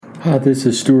Hi, this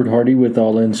is Stuart Hardy with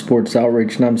All In Sports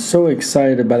Outreach, and I'm so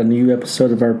excited about a new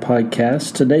episode of our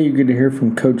podcast. Today, you're going to hear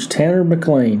from Coach Tanner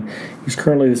McLean. He's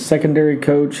currently the secondary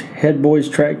coach, head boys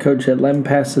track coach at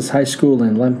Lampasas High School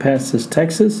in Lampasas,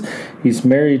 Texas. He's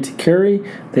married to Carrie.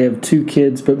 They have 2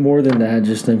 kids, but more than that,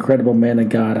 just an incredible man of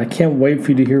God. I can't wait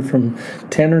for you to hear from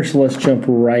Tanner, so let's jump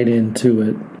right into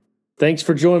it. Thanks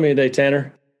for joining me today,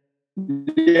 Tanner.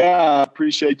 Yeah, I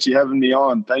appreciate you having me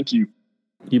on. Thank you.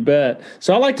 You bet.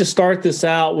 So I'd like to start this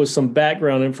out with some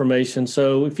background information.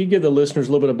 So if you give the listeners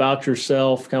a little bit about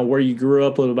yourself, kind of where you grew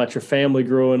up, a little about your family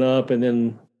growing up, and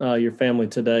then your family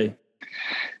today.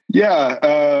 Yeah,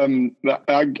 I'm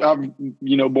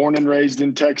born and raised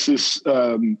in Texas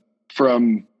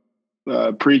from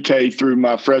pre-K through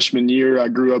my freshman year. I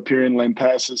grew up here in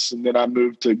Lampasas, and then I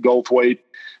moved to Goldthwaite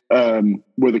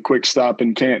with a quick stop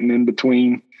in Canton in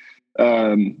between.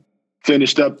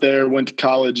 Finished up there, went to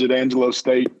college at Angelo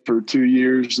State for 2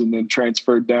 years, and then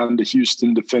transferred down to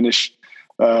Houston to finish.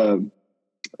 Growing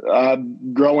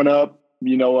up,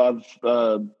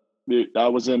 I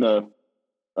was in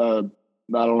I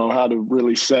don't know how to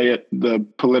really say it the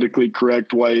politically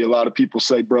correct way. A lot of people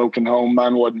say broken home.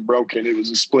 Mine wasn't broken. It was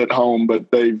a split home,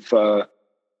 but they've,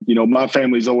 my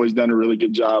family's always done a really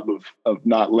good job of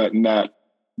not letting that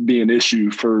be an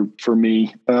issue for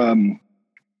me.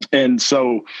 And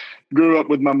so grew up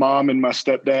with my mom and my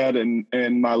stepdad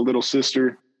and my little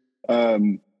sister.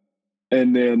 And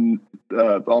then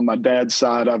on my dad's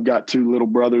side, I've got 2 little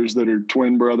brothers that are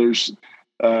twin brothers.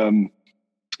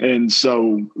 And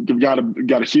so we've got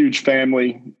a huge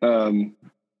family,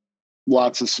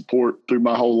 lots of support through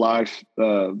my whole life.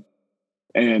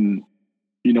 And,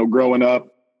 growing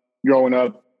up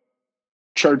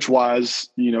church-wise,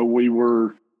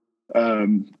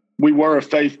 we were a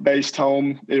faith-based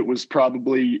home. It was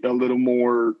probably a little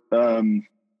more, I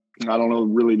don't know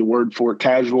really the word for it,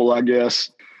 casual, I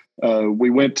guess. We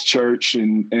went to church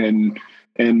and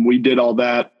we did all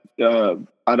that.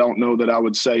 I don't know that I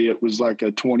would say it was like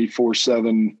a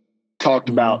 24/7 talked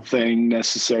about thing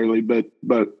necessarily, but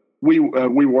we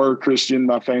were Christian.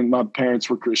 My parents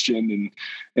were Christian,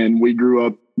 and we grew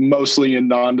up mostly in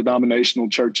non-denominational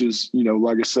churches.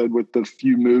 Like I said, with the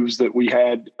few moves that we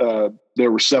had,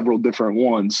 there were several different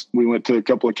ones. We went to a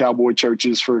couple of cowboy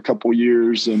churches for a couple of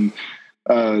years and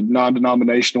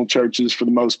non-denominational churches for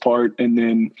the most part. And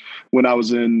then when I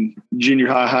was in junior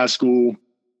high school,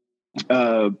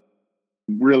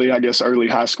 really, I guess early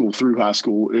high school through high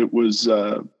school, it was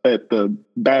at the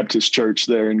Baptist church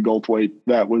there in Goldthwaite.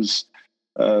 That was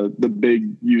the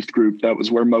big youth group. That was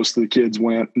where most of the kids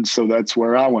went. And so that's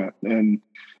where I went. And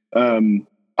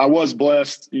I was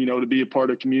blessed, to be a part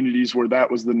of communities where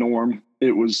that was the norm.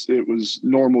 It was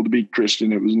normal to be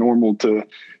Christian. It was normal to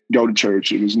go to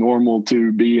church. It was normal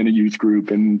to be in a youth group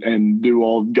and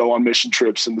go on mission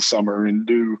trips in the summer and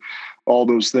do all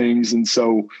those things. And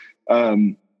so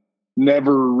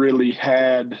never really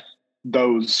had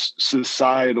those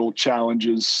societal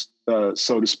challenges,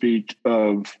 so to speak,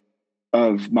 of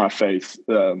my faith.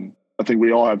 I think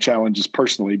we all have challenges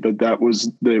personally, but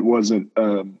it wasn't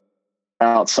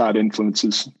outside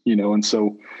influences, and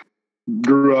so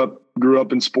grew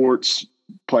up in sports,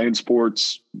 playing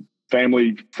sports,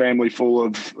 family full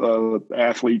of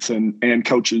athletes and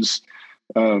coaches.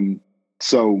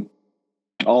 So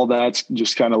all that's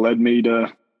just kind of led me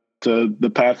to the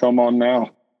path I'm on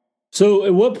now. So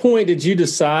at what point did you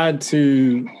decide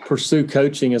to pursue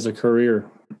coaching as a career?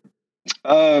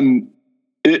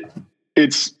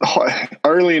 It's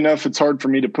early enough. It's hard for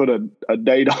me to put a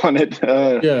date on it.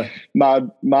 Yeah.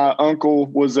 My uncle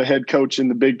was a head coach in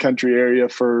the Big Country area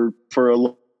for a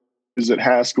little at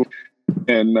Haskell,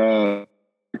 and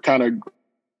kind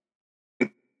of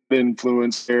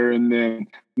influence there. And then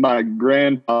my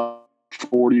grandpa,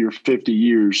 40 or 50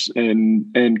 years,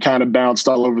 and kind of bounced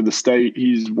all over the state.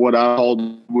 He's what I called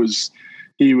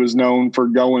he was known for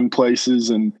going places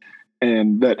and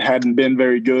that hadn't been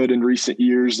very good in recent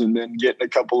years, and then getting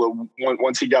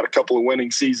once he got a couple of winning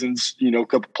seasons, a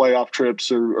couple playoff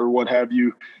trips or what have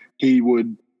you, he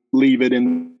would leave it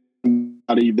in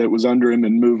somebody that was under him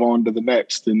and move on to the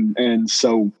next. And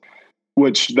so,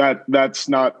 which that's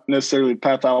not necessarily the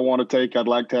path I want to take. I'd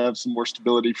like to have some more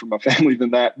stability for my family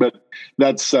than that, but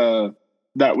that's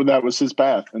that was his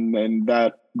path. And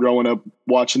that growing up,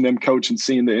 watching them coach and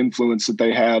seeing the influence that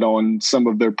they had on some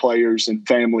of their players and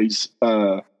families,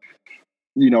 I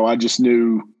just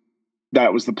knew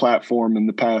that was the platform and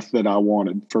the path that I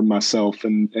wanted for myself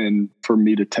and for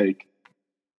me to take.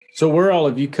 So where all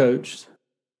have you coached?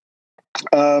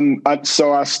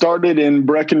 I started in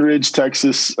Breckenridge,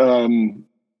 Texas,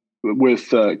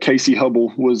 with Casey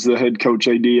Hubble was the head coach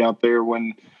AD out there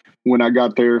when when I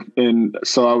got there. And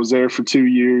so I was there for 2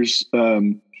 years,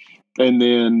 and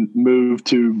then moved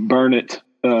to Burnett,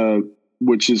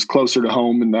 which is closer to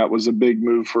home. And that was a big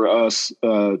move for us,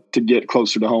 to get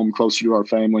closer to home, closer to our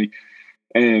family.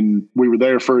 And we were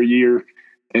there for a year.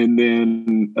 And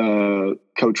then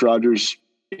Coach Rogers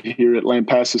here at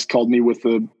Lampasas called me with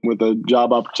a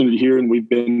job opportunity here, and we've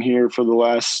been here for the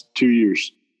last 2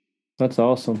 years. That's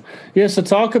awesome. Yeah, so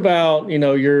talk about,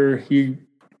 you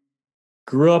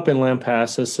grew up in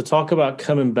Lampasas, so talk about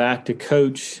coming back to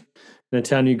coach in the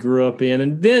town you grew up in,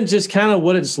 and then just kind of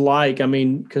what it's like. I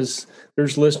mean, because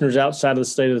there's listeners outside of the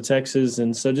state of Texas,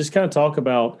 and so just kind of talk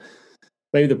about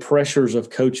maybe the pressures of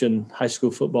coaching high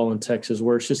school football in Texas,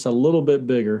 where it's just a little bit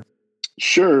bigger.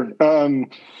 Sure.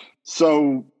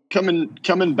 So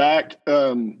coming back,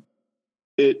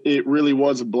 it really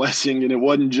was a blessing, and it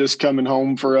wasn't just coming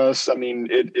home for us. I mean,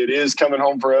 it is coming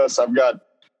home for us. I've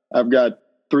got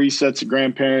 3 sets of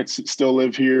grandparents that still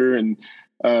live here, and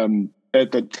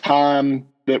at the time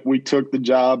that we took the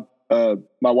job,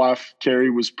 my wife Carrie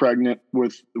was pregnant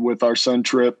with our son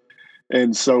Trip,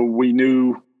 and so we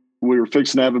knew we were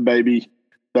fixing to have a baby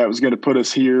that was going to put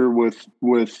us here with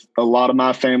a lot of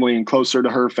my family and closer to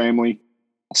her family.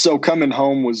 So coming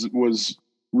home was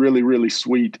really, really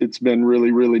sweet. It's been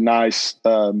really, really nice.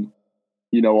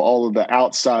 All of the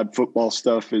outside football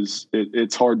stuff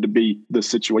it's hard to beat the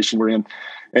situation we're in.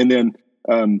 And then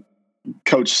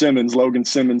Coach Simmons, Logan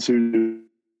Simmons, who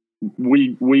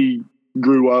we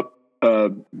grew up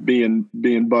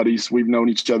being buddies. We've known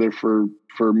each other for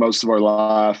most of our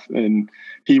life, and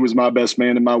he was my best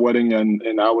man in my wedding,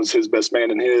 and I was his best man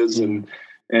in his.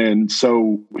 And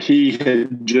so he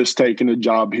had just taken a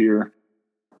job here,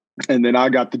 and then I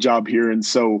got the job here. And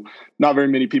so not very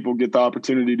many people get the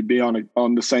opportunity to be on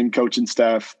the same coaching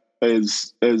staff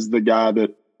as the guy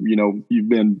that, you've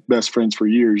been best friends for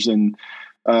years. And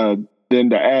then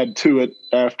to add to it,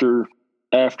 after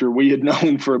we had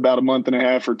known for about a month and a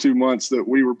half or 2 months that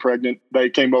we were pregnant, they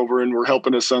came over and were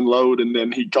helping us unload. And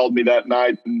then he called me that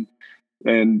night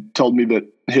and told me that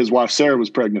his wife Sarah was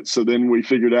pregnant. So then we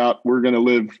figured out we're going to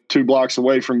live 2 blocks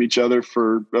away from each other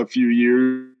for a few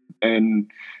years, and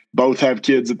both have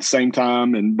kids at the same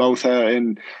time, and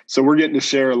and so we're getting to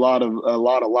share a lot of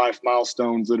life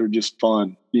milestones that are just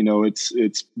fun.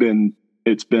 It's been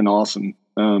awesome.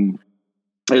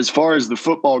 As far as the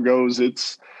football goes,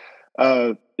 it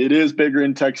is bigger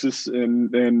in Texas,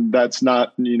 and that's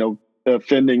not,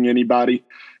 offending anybody.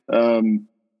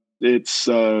 It's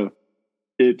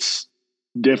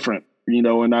different,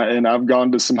 and I've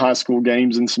gone to some high school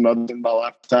games and some others in my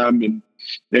lifetime,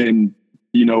 and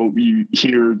you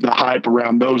hear the hype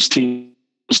around those teams,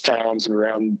 towns, and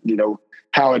around,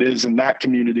 how it is in that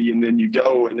community. And then you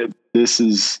go, and this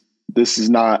is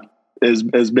not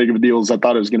as big of a deal as I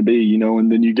thought it was going to be,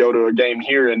 and then you go to a game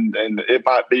here, and it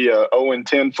might be a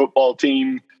 0-10 football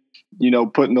team,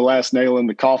 putting the last nail in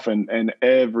the coffin, and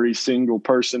every single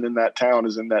person in that town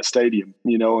is in that stadium,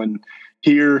 and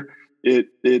here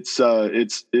it's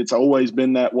always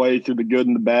been that way through the good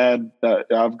and the bad.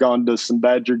 I've gone to some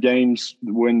Badger games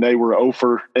when they were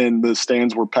over and the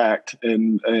stands were packed,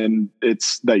 and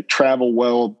they travel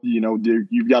well.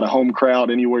 You've got a home crowd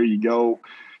anywhere you go,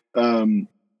 and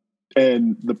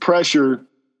the pressure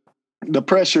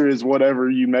is whatever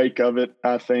you make of it.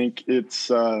 I think it's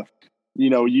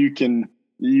you can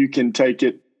take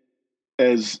it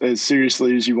as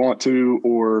seriously as you want to,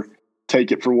 or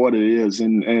take it for what it is.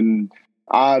 And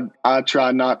I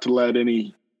try not to let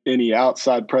any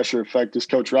outside pressure affect us.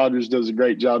 Coach Rogers does a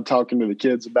great job talking to the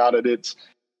kids about it.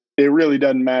 It really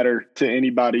doesn't matter to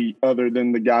anybody other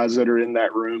than the guys that are in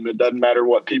that room. It doesn't matter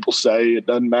what people say. It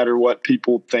doesn't matter what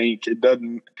people think. It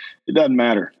doesn't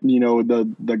matter.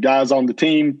 The guys on the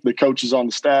team, the coaches on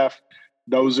the staff,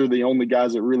 those are the only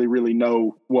guys that really, really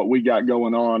know what we got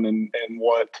going on and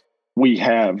what we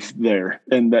have there.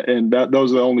 And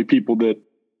those are the only people that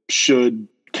should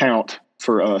count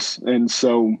for us. And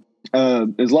so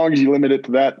as long as you limit it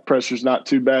to that, pressure's not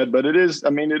too bad, but it is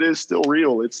still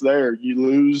real. It's there. You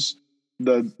lose,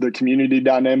 the community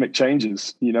dynamic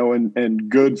changes, and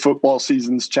good football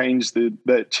seasons change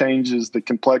that changes the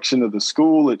complexion of the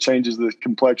school. It changes the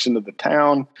complexion of the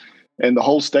town, and the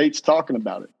whole state's talking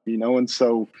about it, and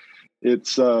so it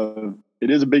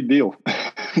is a big deal.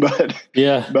 But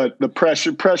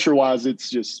the pressure wise, it's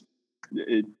just,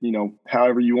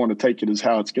 however you want to take it is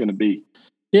how it's going to be.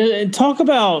 Yeah. And talk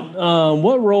about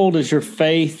what role does your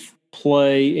faith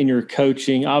play in your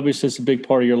coaching? Obviously it's a big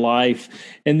part of your life.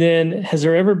 And then has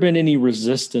there ever been any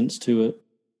resistance to it?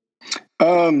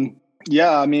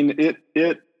 Yeah, I mean, it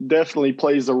definitely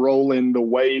plays a role in the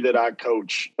way that I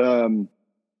coach.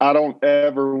 I don't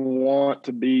ever want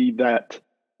to be that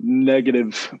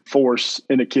negative force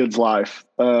in a kid's life.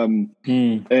 And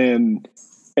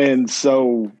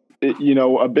so,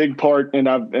 a big part, and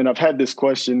I've had this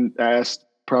question asked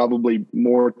probably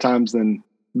more times than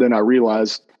I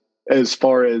realize, as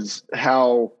far as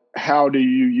how do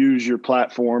you use your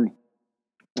platform?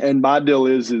 And my deal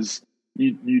is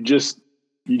you just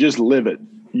live it.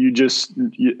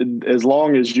 As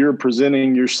long as you're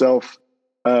presenting yourself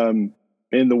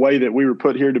in the way that we were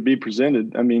put here to be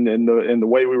presented. I mean, in the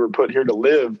way we were put here to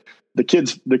live, the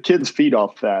kids feed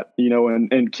off that,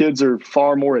 and kids are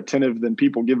far more attentive than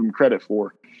people give them credit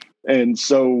for. And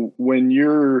so when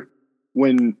you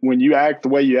act the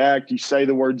way you act, you say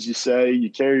the words you say,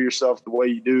 you carry yourself the way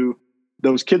you do,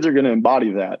 those kids are going to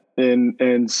embody that.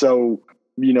 And so,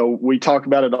 we talk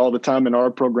about it all the time in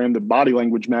our program that body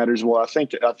language matters. Well, I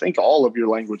think all of your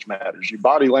language matters. Your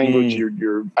body language,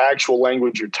 your actual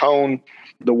language, your tone,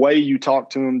 the way you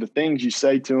talk to them, the things you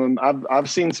say to them. I've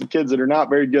seen some kids that are not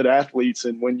very good athletes,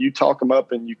 and when you talk them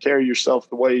up and you carry yourself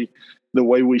the way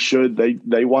we should,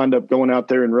 they wind up going out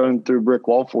there and running through a brick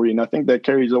wall for you. And I think that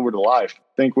carries over to life.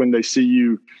 I think when they see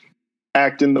you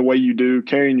acting the way you do,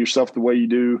 carrying yourself the way you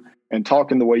do, and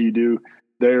talking the way you do,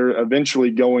 they're eventually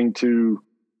going to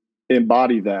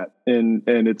embody that, and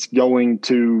it's going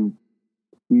to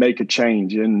make a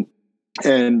change.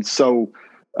 And so,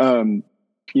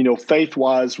 faith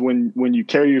wise, when you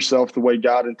carry yourself the way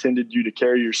God intended you to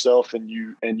carry yourself, and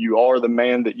you are the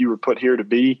man that you were put here to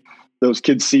be, those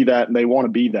kids see that and they want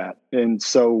to be that. And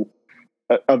so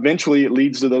eventually it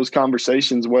leads to those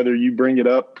conversations, whether you bring it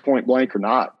up point blank or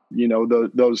not.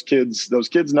 Those kids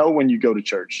know when you go to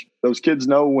church. Those kids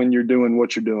know when you're doing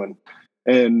what you're doing.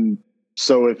 And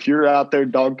so if you're out there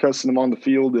dog cussing them on the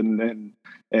field and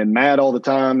mad all the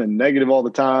time and negative all the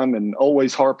time and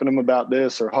always harping them about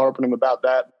this or harping them about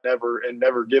that,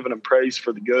 never giving them praise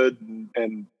for the good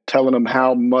and telling them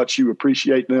how much you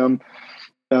appreciate them,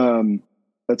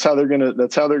 that's how they're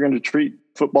gonna treat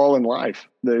football and life.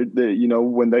 They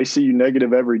when they see you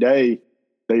negative every day,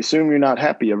 they assume you're not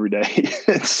happy every day.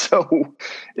 And so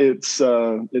it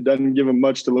doesn't give them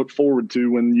much to look forward to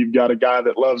when you've got a guy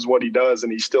that loves what he does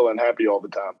and he's still unhappy all the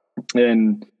time.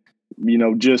 And,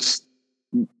 just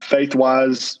faith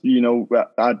wise,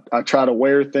 I try to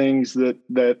wear things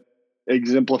that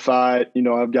exemplify it.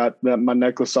 I've got my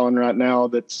necklace on right now.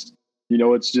 That's,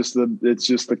 it's just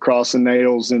the cross and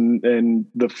nails and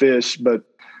the fish, but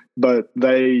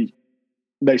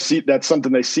they see that's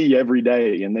something they see every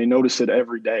day and they notice it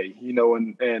every day,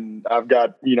 and I've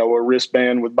got, a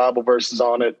wristband with Bible verses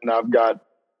on it, and I've got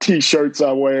t-shirts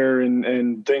I wear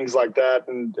and things like that.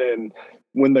 And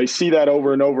when they see that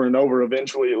over and over and over,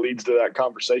 eventually it leads to that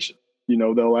conversation.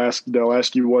 They'll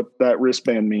ask you what that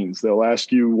wristband means. They'll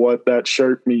ask you what that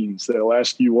shirt means. They'll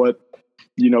ask you what,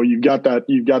 you've got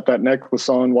that necklace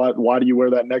on. Why do you wear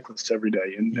that necklace every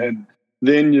day? And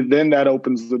then that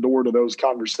opens the door to those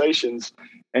conversations.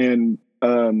 And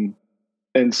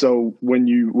so when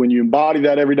you embody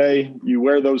that every day, you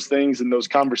wear those things and those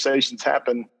conversations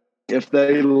happen. If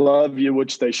they love you,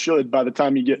 which they should, by the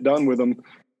time you get done with them,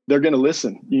 they're going to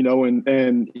listen,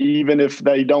 and even if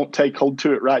they don't take hold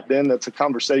to it right then, that's a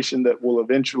conversation that will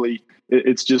eventually,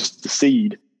 it's just the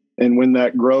seed. And when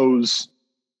that grows,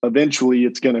 eventually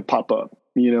it's going to pop up,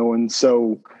 and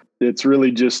so it's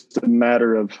really just a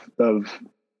matter of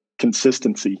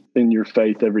consistency in your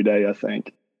faith every day, I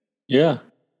think. Yeah.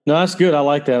 No, that's good. I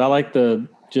like that. I like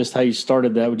just how you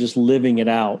started that with just living it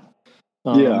out.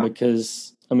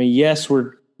 Because, yes, we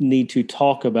need to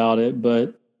talk about it,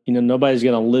 but, nobody's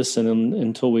going to listen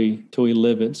until we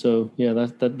live it. So, yeah,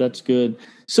 that's good.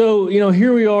 So,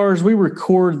 here we are as we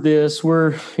record this.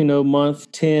 We're, month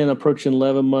 10, approaching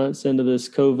 11 months into this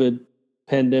COVID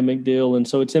pandemic deal. And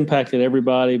so it's impacted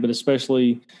everybody, but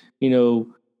especially,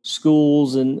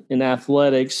 schools and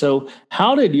athletics. So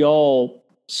how did y'all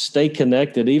stay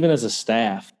connected, even as a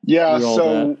staff? Yeah.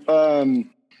 So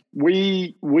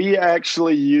we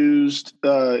actually used,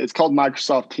 it's called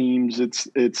Microsoft Teams.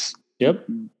 It's yep.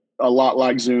 a lot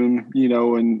like Zoom,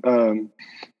 and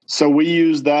so we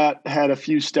used that, had a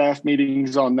few staff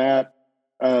meetings on that,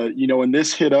 and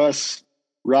this hit us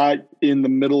right in the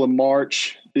middle of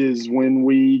March is when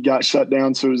we got shut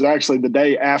down. So it was actually the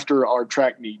day after our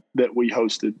track meet that we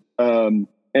hosted.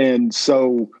 And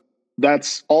so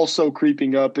that's also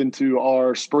creeping up into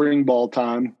our spring ball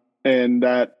time. And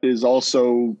that is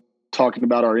also talking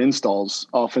about our installs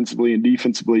offensively and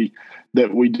defensively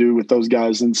that we do with those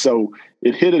guys. And so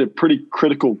it hit at a pretty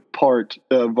critical part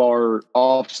of our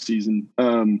off season,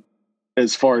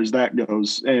 as far as that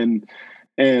goes. And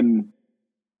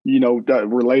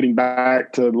relating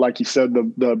back to, like you said,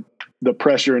 the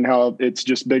pressure and how it's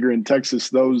just bigger in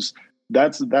Texas.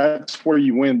 That's where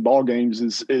you win ball games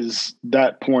is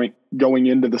that point going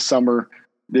into the summer.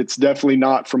 It's definitely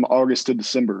not from August to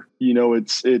December.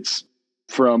 It's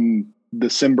from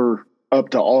December up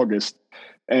to August.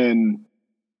 And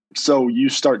so you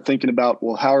start thinking about,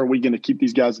 well, how are we going to keep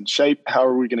these guys in shape? How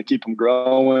are we going to keep them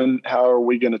growing? How are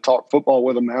we going to talk football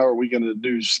with them? How are we going to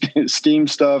do scheme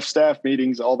stuff, staff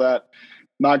meetings, all that?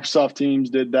 Microsoft Teams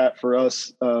did that for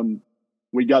us.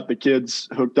 We got the kids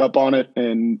hooked up on it,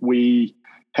 and we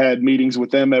had meetings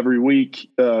with them every week,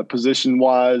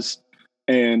 position-wise,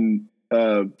 and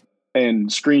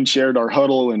screen shared our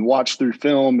huddle and watched through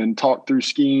film and talked through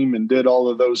scheme and did all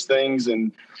of those things.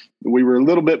 And we were a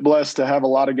little bit blessed to have a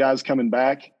lot of guys coming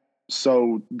back.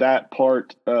 So that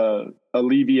part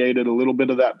alleviated a little bit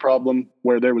of that problem,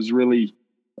 where there was really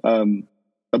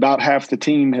about half the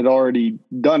team had already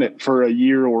done it for a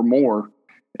year or more.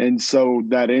 And so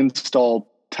that install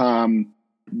time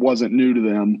wasn't new to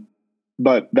them.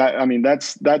 But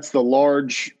that's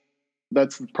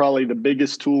probably the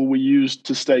biggest tool we use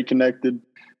to stay connected.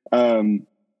 And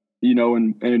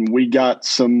we got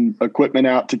some equipment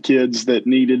out to kids that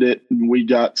needed it. And we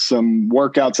got some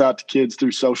workouts out to kids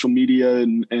through social media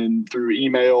and through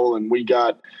email. And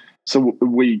so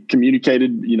we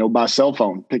communicated, by cell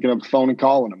phone, picking up the phone and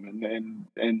calling them.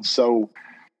 And so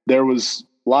there was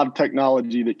a lot of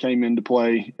technology that came into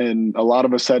play, and a lot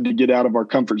of us had to get out of our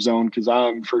comfort zone, because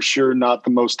I'm for sure not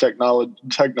the most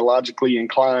technologically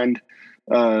inclined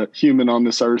human on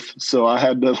this earth. So I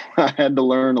had to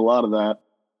learn a lot of that.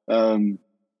 And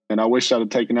I wish I'd have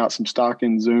taken out some stock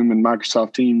in Zoom and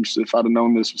Microsoft Teams if I'd have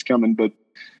known this was coming. But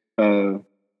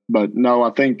no, I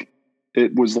think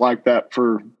it was like that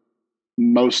for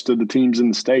most of the teams in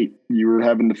the state. You were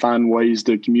having to find ways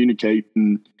to communicate,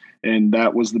 and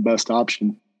that was the best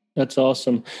option. That's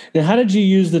awesome. Now, how did you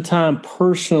use the time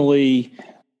personally?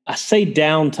 I say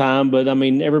downtime, but I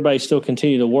mean, everybody still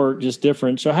continue to work, just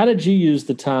different. So how did you use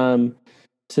the time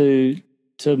to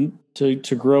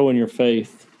grow in your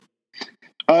faith?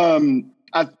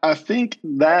 I think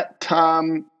that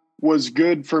time was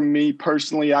good for me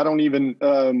personally. I don't even,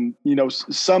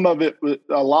 some of it,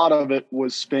 a lot of it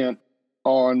was spent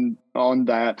on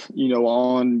that,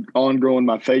 on growing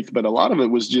my faith, but a lot of it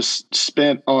was just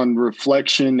spent on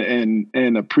reflection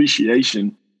and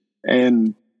appreciation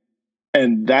and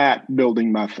that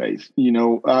building my faith.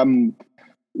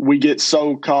 We get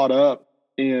so caught up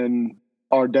in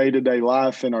our day-to-day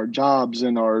life and our jobs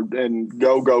and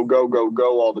go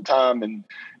all the time.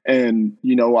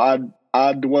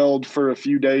 I dwelled for a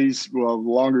few days, well,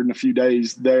 longer than a few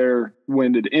days there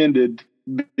when it ended,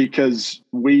 because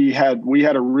we had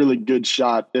a really good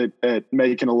shot at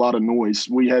making a lot of noise.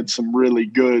 We had some really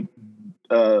good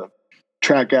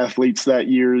track athletes that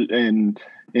year, and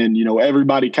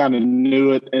everybody kind of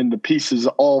knew it, and the pieces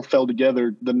all fell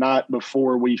together the night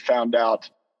before we found out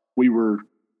we were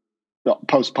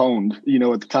postponed.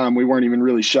 At the time we weren't even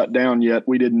really shut down yet.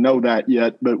 We didn't know that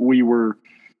yet, but we were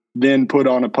then put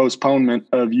on a postponement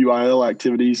of UIL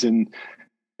activities, and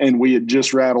we had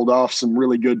just rattled off some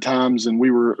really good times, and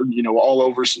we were, all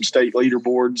over some state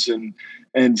leaderboards.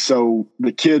 And so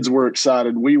the kids were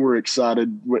excited. We were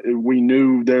excited. We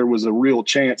knew there was a real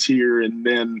chance here, and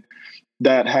then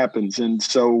that happens. And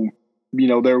so,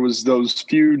 there was those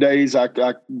few days, I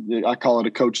call it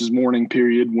a coach's mourning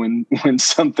period, when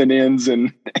something ends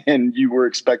and you were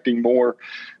expecting more.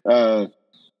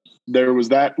 There was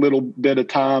that little bit of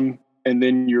time, and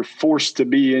then you're forced to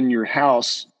be in your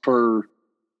house for,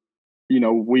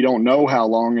 we don't know how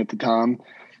long at the time.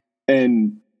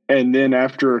 And then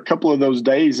after a couple of those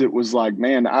days, it was like,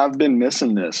 man, I've been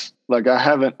missing this. Like I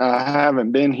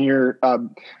haven't been here.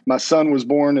 My son was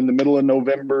born in the middle of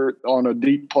November on a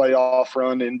deep playoff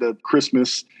run into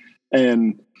Christmas.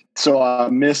 And so I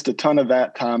missed a ton of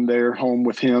that time there home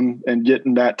with him and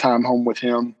getting that time home with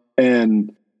him.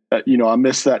 And, I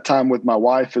missed that time with my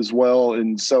wife as well.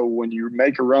 And so when you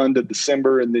make a run to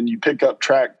December and then you pick up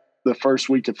track the first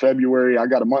week of February, I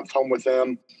got a month home with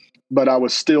them. But I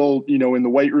was still, in the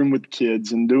weight room with the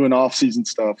kids and doing off-season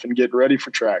stuff and getting ready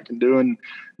for track and doing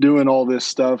all this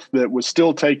stuff that was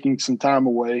still taking some time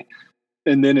away.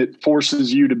 And then it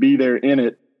forces you to be there in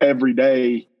it every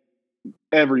day,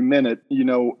 every minute,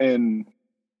 and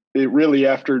it really,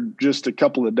 after just a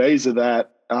couple of days of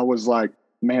that, I was like,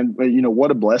 man, what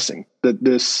a blessing that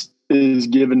this is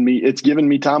giving me. It's given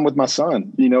me time with my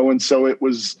son, and so it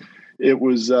was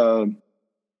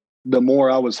the more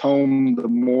I was home, the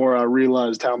more I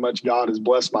realized how much God has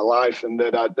blessed my life, and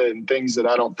and things that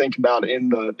I don't think about in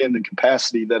the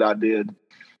capacity that I did.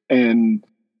 And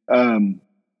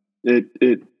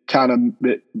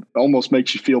it almost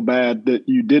makes you feel bad that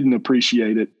you didn't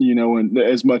appreciate it, and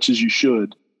as much as you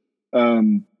should.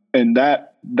 And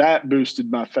that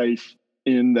boosted my faith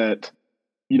in that,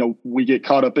 we get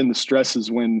caught up in the stresses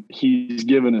when he's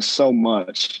given us so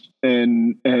much.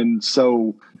 And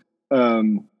so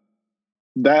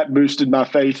that boosted my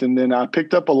faith. And then I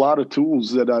picked up a lot of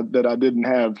tools that I didn't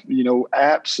have,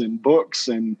 apps and books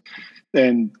and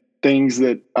things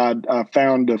that I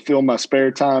found to fill my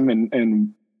spare time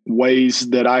and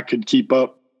ways that I could keep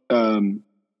up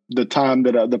the time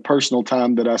the personal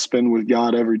time that I spend with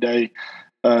God every day.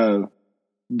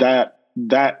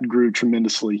 That grew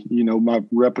tremendously. My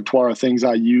repertoire of things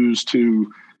I use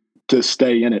to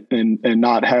stay in it and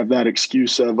not have that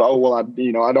excuse of, oh, well, I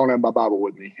don't have my Bible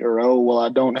with me, or, oh, well, I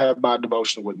don't have my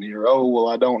devotional with me, or, oh, well,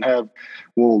 I don't have,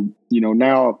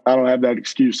 now I don't have that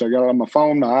excuse. I got it on my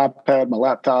phone, my iPad, my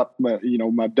laptop,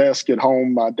 my desk at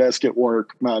home, my desk at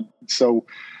work. So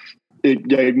it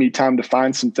gave me time to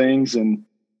find some things, and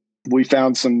we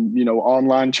found some,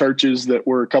 online churches that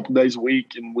were a couple days a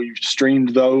week, and we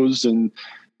streamed those.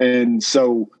 And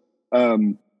so,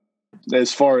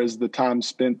 as far as the time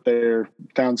spent there,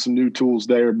 found some new tools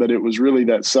there, but it was really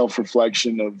that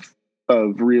self-reflection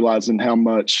of realizing how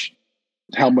much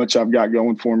I've got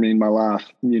going for me in my life,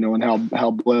 and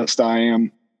how blessed I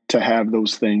am to have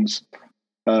those things.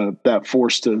 That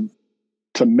force to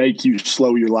make you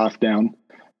slow your life down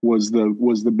was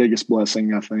the biggest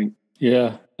blessing, I think.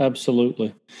 Yeah,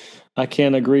 absolutely. I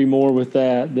can't agree more with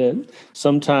that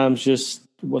sometimes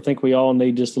I think we all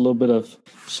need just a little bit of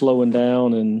slowing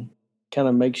down, and kind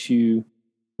of makes you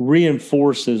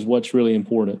reinforces what's really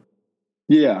important.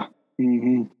 Yeah.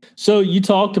 Mm-hmm. So you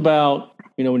talked about,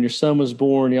 when your son was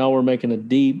born, y'all were making a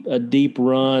deep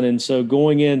run. And so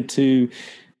going into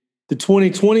the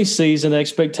 2020 season,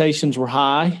 expectations were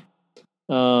high.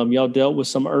 Y'all dealt with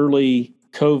some early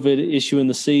COVID issue in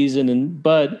the season,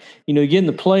 but you get in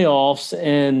the playoffs,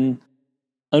 and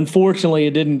unfortunately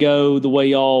it didn't go the way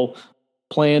y'all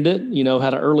planned it,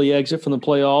 had an early exit from the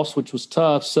playoffs, which was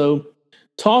tough. So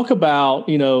talk about,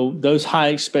 those high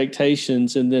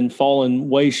expectations and then falling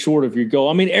way short of your goal.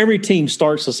 I mean, every team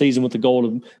starts the season with the goal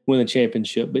to win the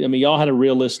championship, but I mean, y'all had a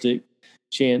realistic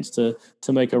chance to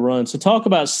make a run. So talk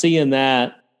about seeing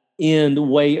that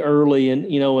end way early, and,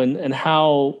 and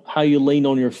how you lean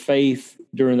on your faith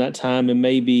during that time, and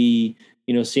maybe,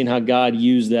 seeing how God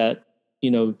used that,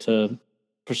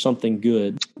 for something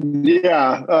good.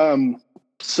 Yeah.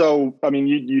 So, I mean,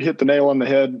 you hit the nail on the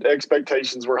head.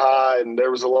 Expectations were high, and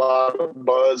there was a lot of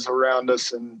buzz around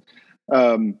us, and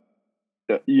that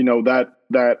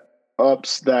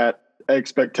ups that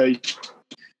expectation,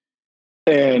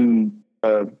 and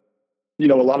a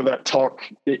lot of that talk.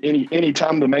 Any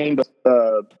time the name,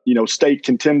 state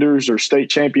contenders or state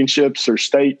championships or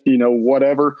state,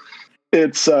 whatever,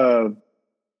 it's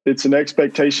an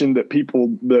expectation that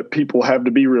people have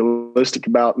to be realistic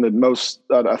about, and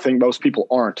that I think most people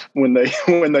aren't when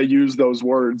they use those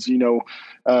words.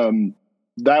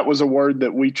 That was a word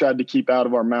that we tried to keep out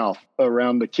of our mouth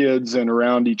around the kids and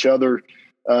around each other.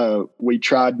 We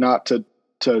tried not to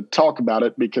talk about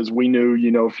it, because we knew,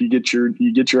 if you get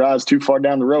your eyes too far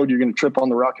down the road, you're going to trip on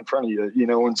the rock in front of you,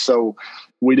 and so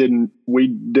we didn't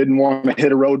want to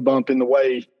hit a road bump on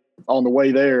the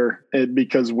way there,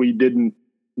 because we didn't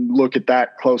look at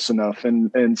that close enough.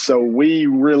 And so we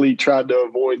really tried to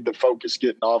avoid the focus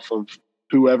getting off of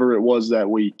whoever it was that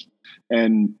week.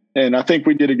 And I think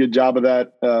we did a good job of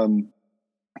that.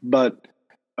 But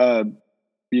my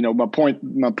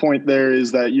point there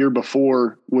is that year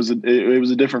before it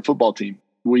was a different football team.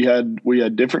 We had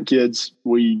different kids.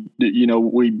 We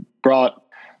brought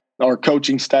our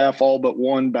coaching staff, all but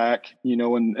one, back,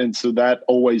 and so that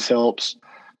always helps.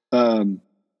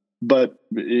 But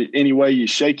any way you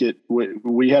shake it,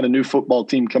 we had a new football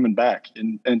team coming back.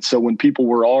 And so when people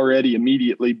were already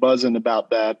immediately buzzing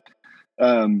about that,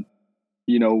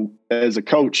 as a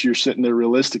coach, you're sitting there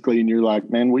realistically and you're like,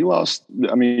 man, we lost.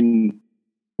 I mean,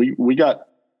 we got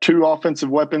two offensive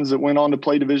weapons that went on to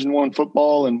play Division I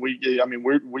football. And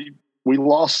we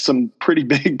lost some pretty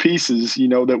big pieces,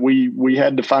 that we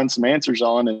had to find some answers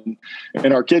on,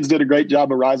 and our kids did a great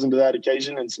job of rising to that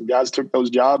occasion, and some guys took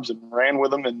those jobs and ran with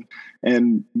them.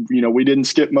 And we didn't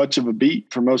skip much of a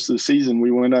beat for most of the season. We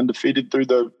went undefeated through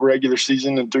the regular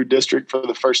season and through district for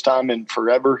the first time in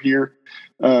forever here.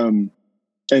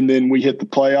 And then we hit the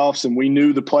playoffs, and we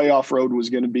knew the playoff road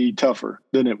was going to be tougher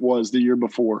than it was the year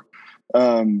before.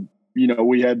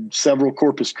 We had several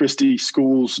Corpus Christi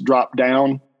schools drop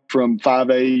down from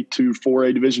 5A to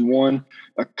 4A Division I.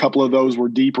 A couple of those were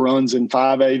deep runs in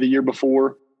 5A the year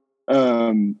before.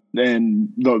 Corpus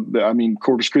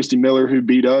Christi Miller, who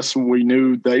beat us, we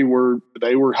knew they were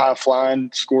high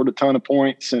flying, scored a ton of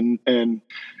points, and they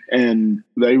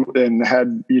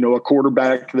had a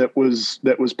quarterback that was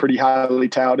pretty highly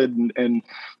touted, and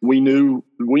we knew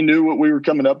what we were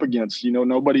coming up against.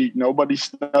 Nobody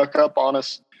snuck up on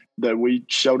us. That we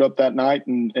showed up that night,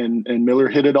 and Miller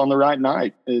hit it on the right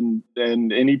night. And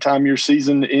anytime your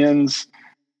season ends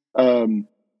in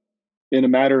a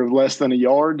matter of less than a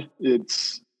yard, it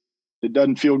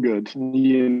doesn't feel good,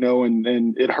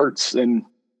 and it hurts, and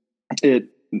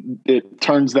it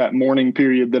turns that mourning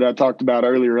period that I talked about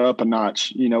earlier up a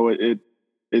notch.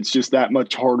 It's just that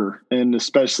much harder, and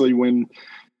especially when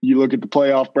you look at the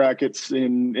playoff brackets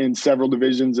in several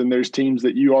divisions, and there's teams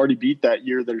that you already beat that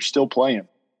year that are still playing.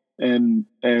 And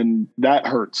that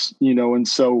hurts, and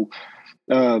so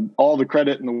all the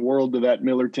credit in the world to that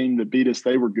Miller team that beat us.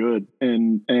 They were good,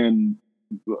 and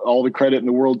all the credit in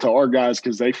the world to our guys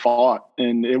because they fought,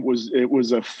 and it was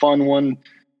a fun one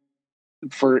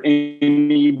for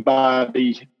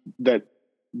anybody that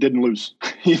didn't lose.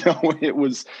 It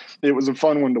was a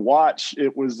fun one to watch.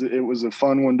 It was a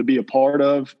fun one to be a part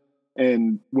of.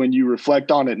 And when you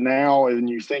reflect on it now and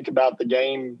you think about the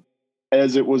game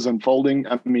as it was unfolding,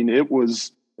 I mean, it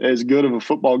was as good of a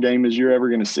football game as you're ever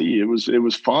going to see. It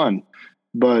was fun,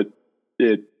 but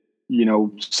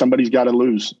somebody's got to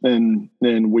lose, and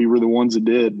we were the ones that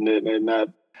did, and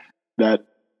that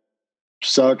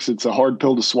sucks. It's a hard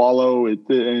pill to swallow.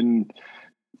 And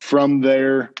from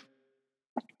there,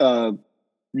 I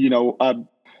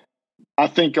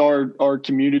think our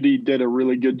community did a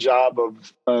really good job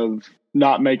of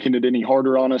not making it any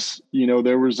harder on us.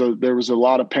 There was a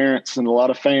lot of parents and a lot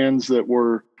of fans that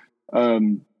were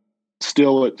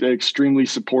still extremely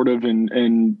supportive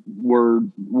and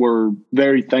were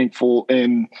very thankful.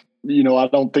 And, I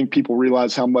don't think people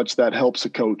realize how much that helps a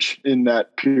coach in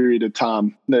that period of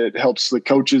time. That helps the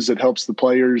coaches, it helps the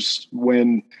players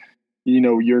when,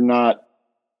 you're not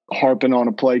harping on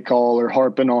a play call or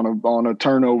harping on a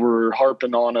turnover or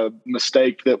harping on a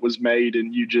mistake that was made,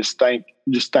 and you just thank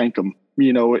them.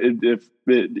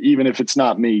 Even if it's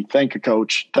not me, thank a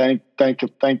coach, thank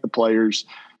the players,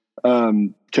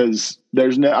 because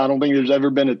I don't think there's ever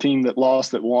been a team that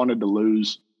lost that wanted to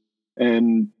lose,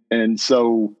 and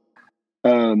so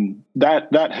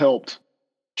that helped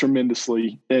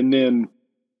tremendously. And then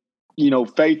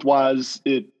faith wise,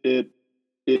 it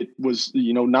was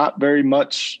not very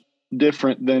much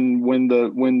different than when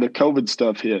the COVID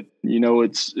stuff hit.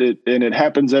 It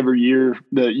happens every year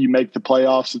that you make the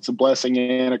playoffs. It's a blessing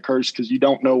and a curse because you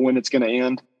don't know when it's going to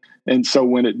end. And so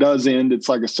when it does end, it's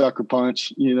like a sucker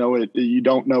punch. You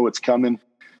don't know it's coming.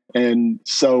 And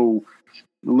so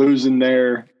losing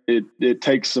there, it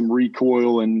takes some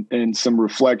recoil and some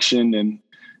reflection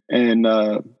and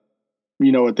at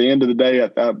the end of the day,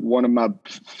 one of my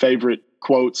favorite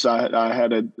quotes, I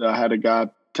had a guy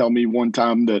tell me one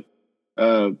time that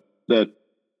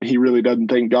he really doesn't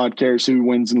think God cares who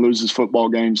wins and loses football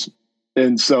games.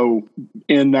 And so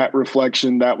in that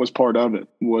reflection, that was part of it.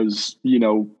 Was, he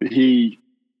knew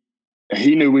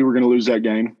we were going to lose that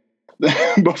game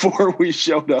before we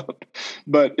showed up,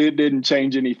 but it didn't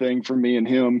change anything for me and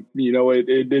him.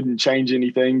 It didn't change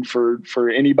anything for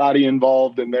anybody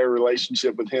involved in their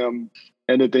relationship with him.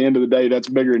 And at the end of the day, that's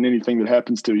bigger than anything that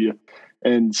happens to you.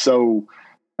 And so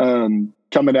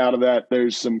coming out of that,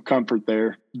 there's some comfort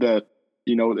there that,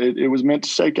 it was meant to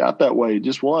shake out that way. It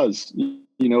just was,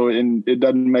 and it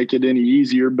doesn't make it any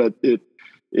easier, but it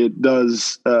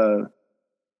does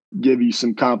give you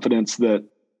some confidence that,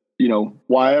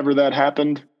 why ever that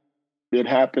happened, it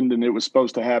happened and it was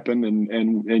supposed to happen,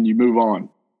 and you move on.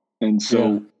 And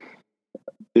so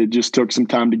it just took some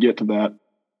time to get to that.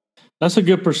 That's a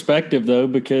good perspective though,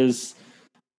 because,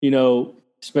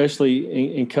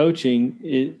 especially in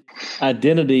coaching,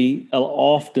 identity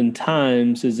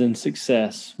oftentimes is in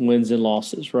success, wins and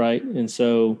losses, right? And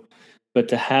so, but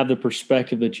to have the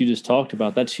perspective that you just talked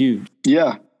about, that's huge.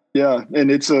 Yeah. And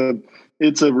it's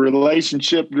a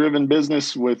relationship-driven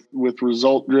business with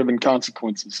result-driven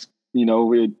consequences.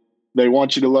 They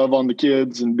want you to love on the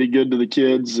kids and be good to the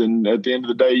kids, and at the end of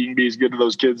the day, you can be as good to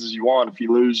those kids as you want. If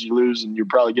you lose, you lose, and you're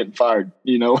probably getting fired.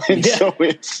 And so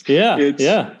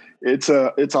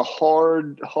it's a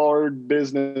hard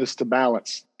business to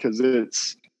balance because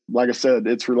it's, like I said,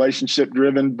 it's relationship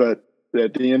driven, but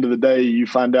at the end of the day, you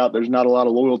find out there's not a lot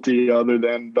of loyalty other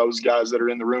than those guys that are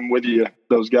in the room with you,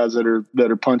 those guys that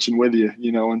are punching with you,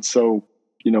 and so,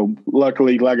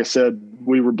 luckily, like I said,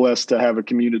 we were blessed to have a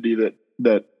community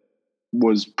that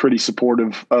was pretty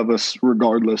supportive of us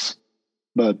regardless,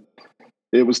 but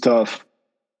it was tough.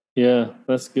 Yeah,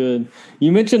 that's good.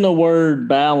 You mentioned the word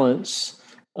balance.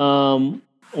 I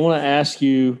want to ask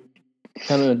you,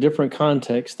 kind of in a different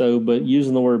context though, but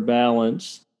using the word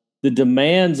balance, the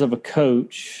demands of a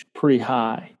coach pretty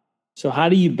high. So how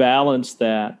do you balance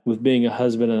that with being a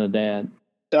husband and a dad?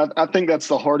 I think that's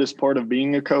the hardest part of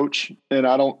being a coach, and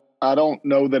I don't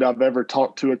know that I've ever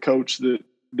talked to a coach that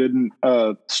didn't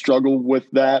struggle with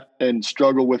that and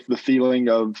struggle with the feeling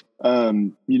of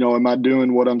am I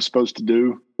doing what I'm supposed to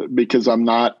do? Because I'm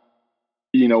not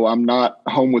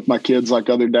home with my kids like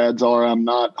other dads are. I'm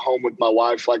not home with my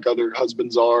wife like other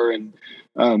husbands are, and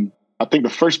I think the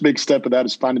first big step of that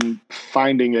is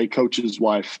finding a coach's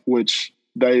wife, which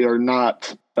they are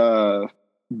not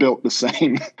built the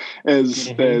same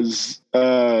as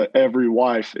every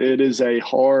wife. It is a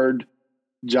hard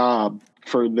job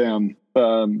for them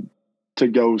to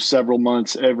go several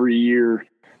months every year,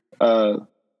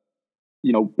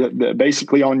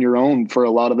 basically on your own for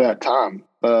a lot of that time.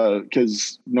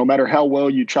 Because no matter how well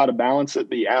you try to balance it,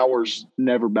 the hours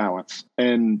never balance.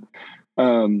 And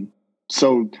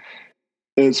so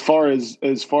as far as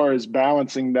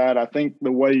balancing that, I think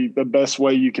the best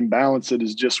way you can balance it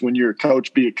is just when you're a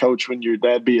coach, be a coach. When you're a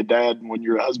dad, be a dad. And when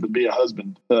you're a husband, be a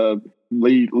husband.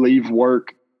 Leave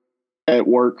work at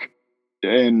work,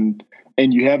 and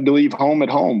you have to leave home at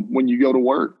home when you go to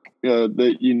work.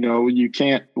 That you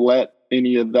can't let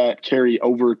any of that carry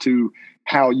over to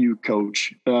how you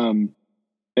coach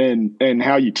and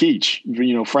how you teach.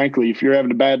 Frankly, if you're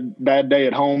having a bad day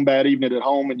at home, bad evening at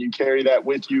home, and you carry that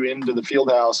with you into the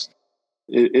field house,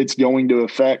 it's going to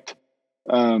affect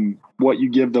what you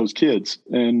give those kids.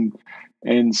 And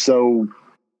so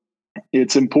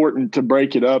it's important to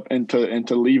break it up and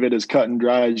to leave it as cut and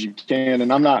dry as you can.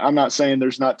 And I'm not saying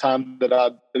there's not time that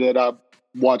I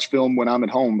watch film when I'm at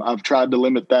home. I've tried to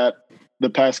limit that the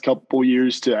past couple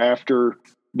years to after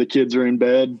the kids are in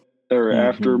bed or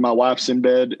after my wife's in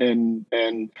bed. And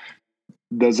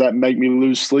does that make me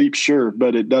lose sleep? Sure.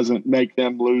 But it doesn't make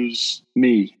them lose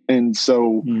me. And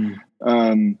so,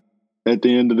 at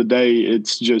the end of the day,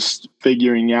 it's just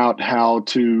figuring out how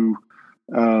to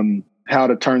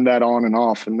turn that on and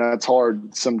off. And that's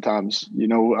hard sometimes.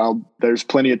 There's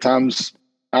plenty of times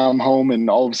I'm home and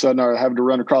all of a sudden I have to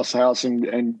run across the house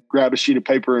and grab a sheet of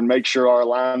paper and make sure our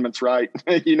alignment's right,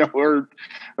 or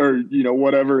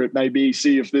whatever it may be.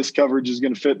 See if this coverage is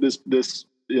going to fit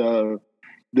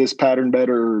this pattern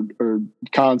better or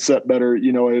concept better.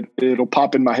 It'll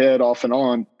pop in my head off and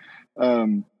on.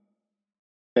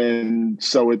 And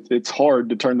so it's hard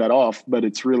to turn that off, but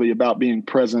it's really about being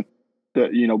present,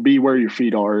 be where your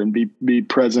feet are and be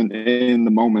present in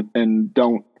the moment, and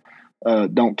don't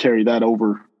carry that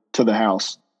over to the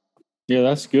house. Yeah,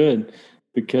 that's good,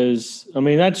 because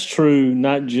that's true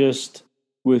not just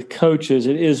with coaches.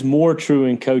 It is more true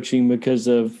in coaching because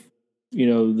of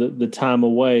the time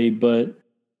away, but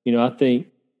I think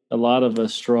a lot of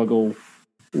us struggle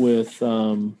with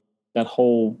that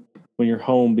whole when you're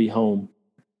home, be home.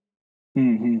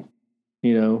 Mm-hmm.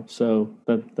 So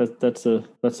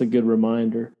that's a good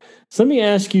reminder. So let me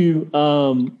ask you,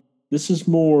 this is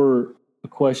more a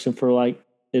question for like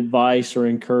advice or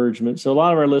encouragement. So a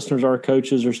lot of our listeners are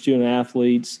coaches or student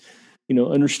athletes,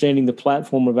 understanding the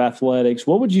platform of athletics.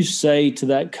 What would you say to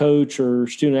that coach or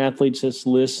student athletes that's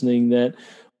listening that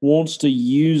wants to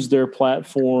use their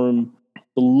platform with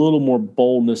a little more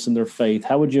boldness in their faith?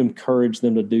 How would you encourage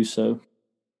them to do so?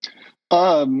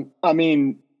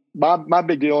 My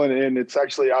big deal, and it's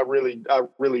actually I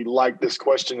really like this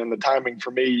question and the timing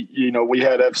for me. We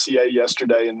had FCA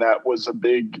yesterday, and that was a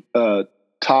big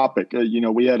topic.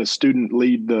 We had a student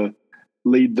lead the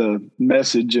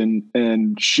message,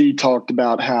 and she talked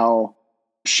about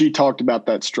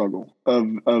that struggle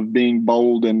of being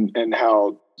bold and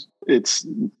how it's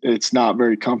not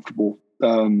very comfortable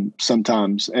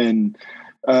sometimes. And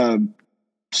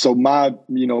so my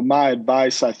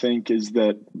advice, I think, is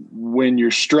that when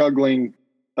you're struggling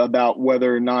about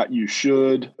whether or not you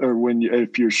should, or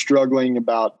if you're struggling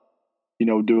about,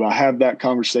 do I have that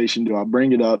conversation? Do I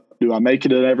bring it up? Do I make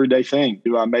it an everyday thing?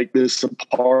 Do I make this a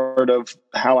part of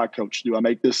how I coach? Do I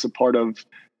make this a part of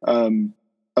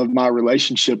my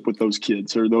relationship with those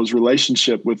kids or those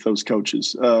relationship with those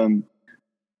coaches? Do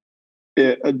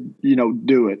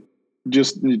it.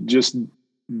 Just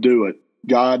do it.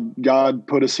 God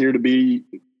put us here to be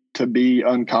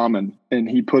uncommon, and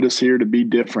he put us here to be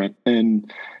different.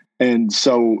 And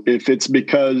so if it's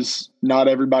because not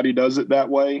everybody does it that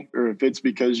way, or if it's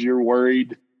because you're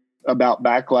worried about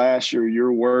backlash or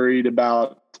you're worried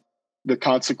about the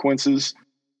consequences,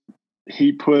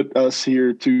 he put us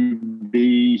here to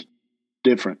be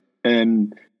different.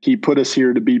 And he put us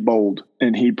here to be bold,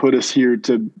 and he put us here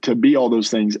to be all those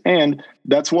things. And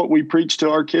that's what we preach to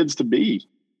our kids to be.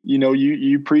 You know,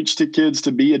 you preach to kids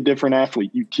to be a different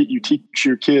athlete. You teach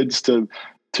your kids to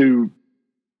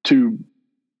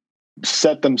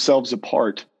set themselves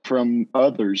apart from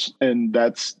others. And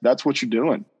that's what you're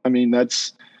doing. I mean,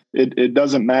 it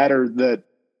doesn't matter that,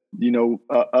 you know,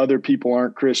 other people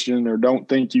aren't Christian or don't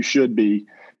think you should be.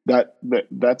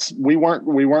 We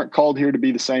weren't called here to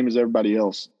be the same as everybody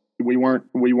else. We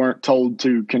weren't told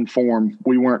to conform.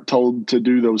 We weren't told to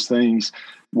do those things.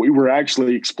 We were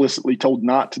actually explicitly told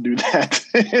not to do that.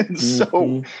 And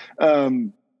so,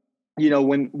 you know,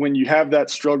 when you have that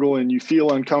struggle and you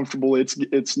feel uncomfortable, it's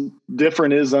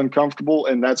different is uncomfortable,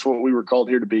 and that's what we were called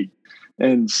here to be.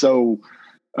 And so,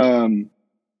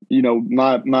 you know,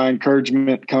 my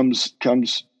encouragement comes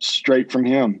straight from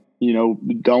him. You know,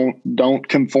 don't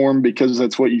conform because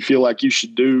that's what you feel like you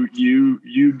should do.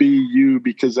 You be you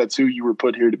because that's who you were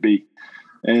put here to be.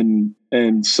 And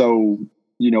so,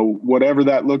 you know, whatever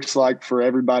that looks like for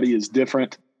everybody is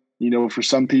different. You know, for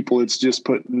some people, it's just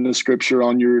putting the scripture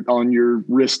on your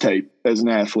wrist tape as an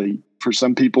athlete. For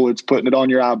some people, it's putting it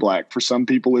on your eye black. For some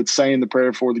people, it's saying the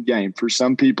prayer for the game. For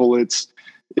some people, it's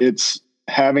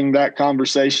having that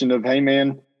conversation of, hey,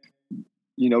 man,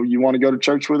 you know, you want to go to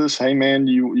church with us? Hey, man,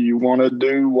 you want to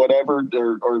do whatever,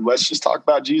 or let's just talk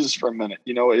about Jesus for a minute.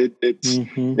 You know, it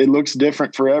looks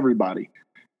different for everybody.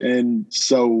 And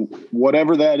so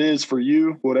whatever that is for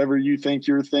you, whatever you think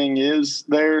your thing is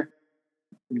there,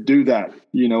 do that.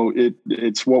 You know,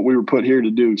 it's what we were put here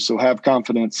to do. So have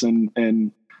confidence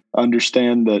and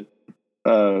understand that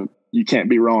you can't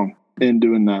be wrong in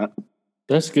doing that.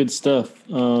 That's good stuff.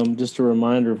 Just a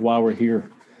reminder of why we're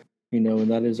here, you know, and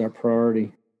that is our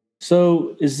priority.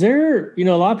 So is there, you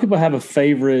know, a lot of people have a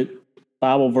favorite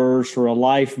Bible verse or a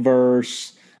life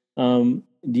verse.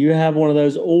 Do you have one of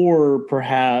those, or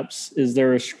perhaps is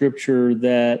there a scripture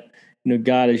that, you know,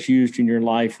 God has used in your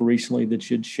life recently that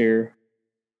you'd share?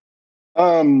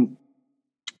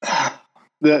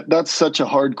 That's such a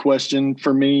hard question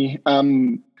for me.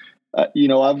 You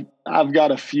know, I've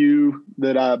got a few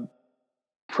that I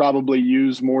probably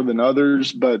use more than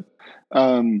others, but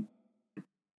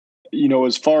you know,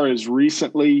 as far as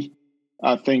recently,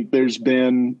 I think there's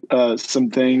been some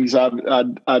things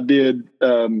I did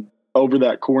over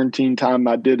that quarantine time.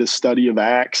 I did a study of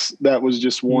Acts. That was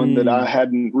just one that I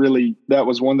hadn't really. That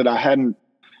was one that I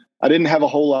didn't have a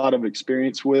whole lot of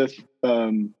experience with.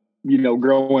 You know,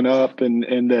 growing up,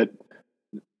 and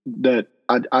that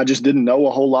I just didn't know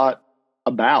a whole lot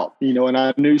about, you know, and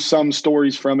I knew some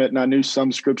stories from it and I knew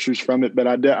some scriptures from it, but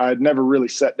I'd never really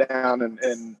sat down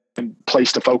and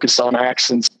placed a focus on Acts,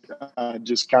 and I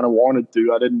just kind of wanted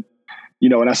to. I didn't, you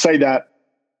know, and I say that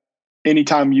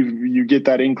anytime you get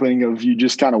that inkling of you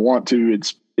just kind of want to,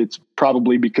 it's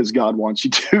probably because God wants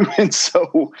you to. And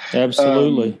so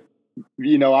absolutely.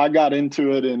 You know, I got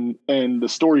into it, and the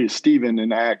story of Stephen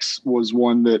in Acts was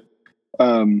one that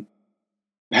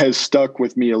has stuck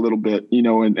with me a little bit, you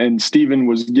know, and Stephen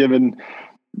was given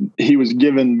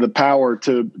the power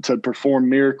to perform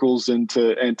miracles and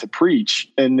to preach.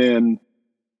 And then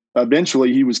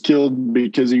eventually he was killed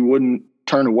because he wouldn't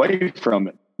turn away from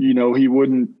it. You know, he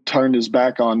wouldn't turn his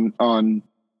back on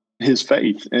his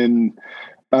faith. And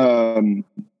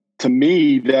to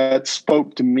me, that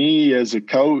spoke to me as a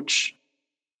coach.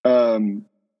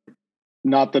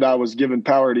 Not that I was given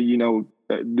power to, you know,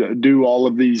 do all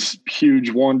of these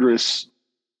huge, wondrous,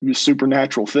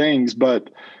 supernatural things, but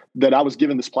that I was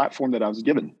given this platform that I was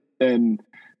given, and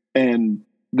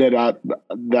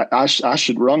that I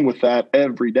should run with that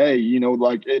every day, you know,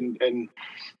 like, and,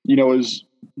 you know, is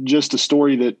just a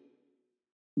story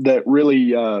that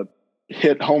really,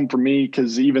 hit home for me.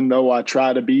 'Cause even though I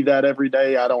try to be that every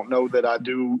day, I don't know that I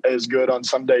do as good on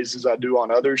some days as I do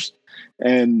on others.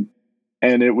 And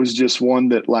it was just one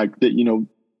that, like, that, you know,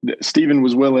 Stephen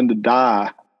was willing to die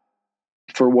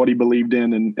for what he believed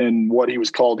in and what he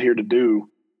was called here to do.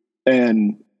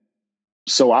 And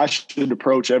so I should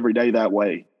approach every day that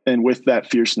way, and with that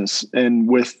fierceness and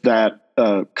with that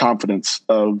confidence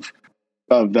of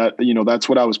that, you know, that's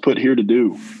what I was put here to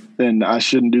do. And I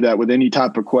shouldn't do that with any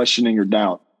type of questioning or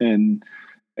doubt. And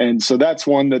so that's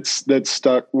one that's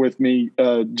stuck with me.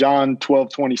 John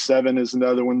 12:27 is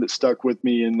another one that stuck with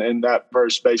me. And that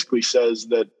verse basically says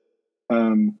that,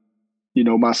 you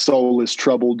know, my soul is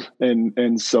troubled.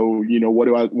 And so, you know, what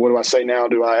do I say now?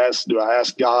 Do I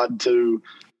ask God to,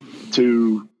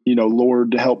 you know,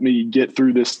 Lord, to help me get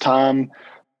through this time?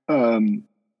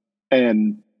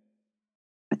 And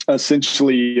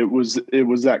essentially it was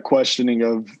that questioning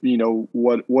of, you know,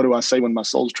 what do I say when my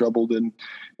soul's troubled?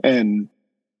 And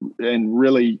and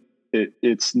really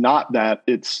it's not that.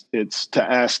 It's to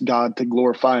ask God to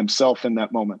glorify himself in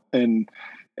that moment, and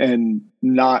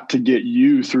not to get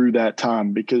you through that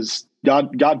time, because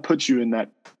God put you in that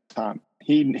time.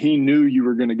 He knew you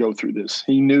were going to go through this.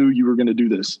 He knew you were going to do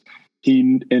this. He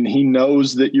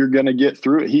knows that you're going to get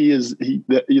through it.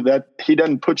 He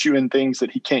doesn't put you in things that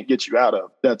he can't get you out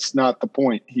of. That's not the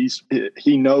point.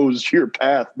 He knows your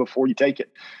path before you take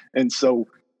it. And so,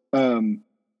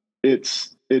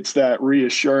 it's that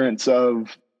reassurance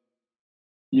of,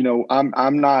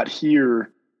 I'm not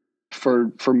here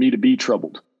for me to be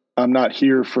troubled. I'm not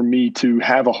here for me to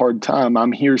have a hard time.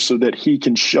 I'm here so that he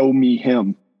can show me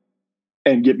him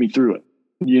and get me through it,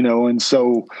 And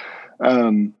so,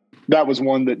 that was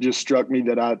one that just struck me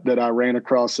that I ran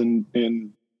across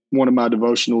in one of my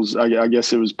devotionals. I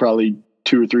guess it was probably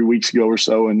 2 or 3 weeks ago or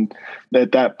so. And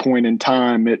at that point in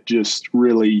time, it just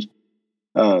really,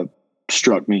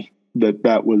 struck me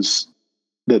that was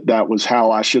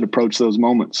how I should approach those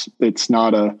moments. It's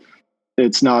not a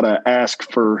ask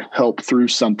for help through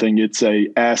something. It's a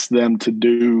ask him to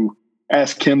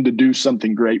do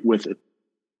something great with it.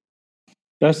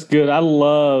 That's good. I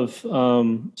love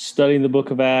studying the book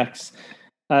of Acts.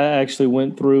 I actually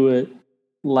went through it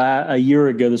a year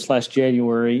ago, this last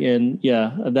January. And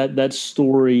that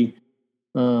story,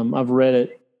 I've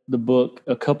read the book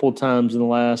a couple of times in the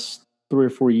last 3 or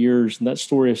 4 years. And that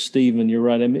story of Stephen, you're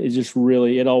right. I mean,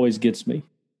 it always gets me,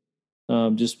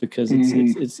 just because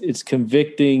it's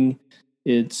convicting.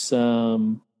 It's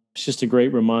just a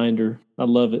great reminder. I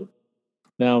love it.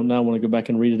 Now I want to go back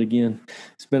and read it again.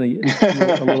 It's been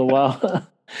a little while.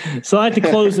 So I like to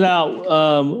close it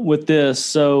out with this.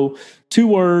 So 2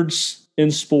 words in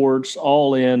sports,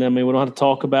 all in. I mean, we don't have to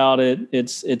talk about it.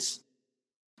 It's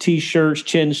T-shirts,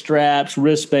 chin straps,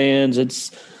 wristbands.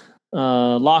 It's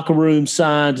locker room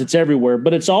signs. It's everywhere.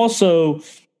 But it's also,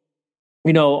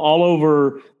 all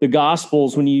over the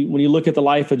Gospels. When you look at the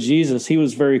life of Jesus, he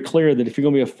was very clear that if you're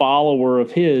going to be a follower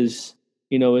of his,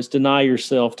 it's deny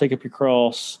yourself, take up your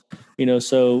cross,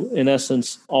 so in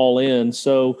essence, all in.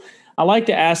 So I like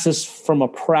to ask this from a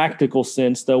practical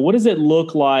sense, though. What does it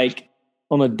look like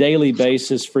on a daily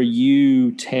basis for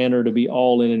you, Tanner, to be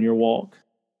all in your walk?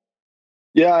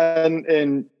 Yeah.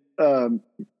 And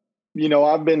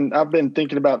I've been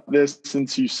thinking about this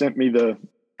since you sent me the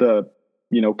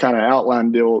kind of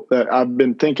outline deal. That I've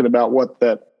been thinking about what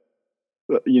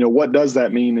does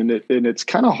that mean? And it's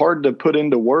kind of hard to put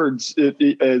into words.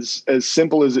 As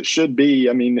simple as it should be.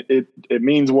 I mean, it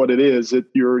means what it is.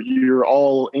 You're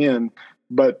all in,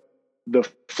 but the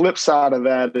flip side of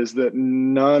that is that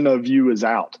none of you is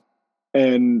out.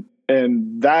 And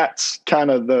that's kind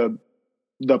of the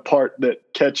part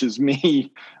that catches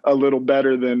me a little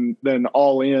better than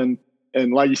all in.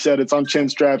 And like you said, it's on chin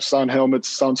straps, it's on helmets,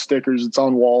 it's on stickers, it's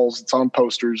on walls, it's on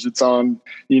posters, it's on,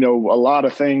 a lot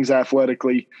of things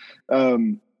athletically.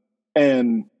 And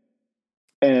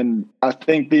I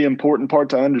think the important part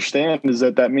to understand is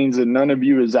that means that none of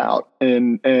you is out.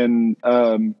 And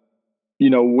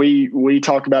we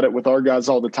talk about it with our guys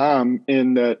all the time,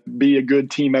 in that be a good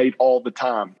teammate all the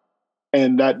time.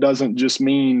 And that doesn't just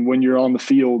mean when you're on the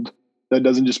field. That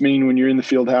doesn't just mean when you're in the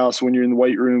field house, when you're in the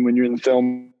weight room, when you're in the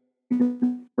film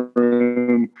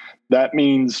room. That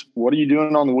means, what are you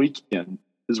doing on the weekend?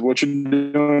 Is what you're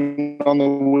doing on the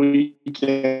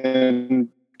weekend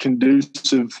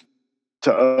conducive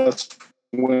to us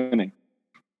winning?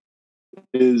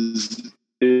 Is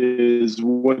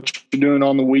what you're doing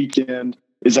on the weekend,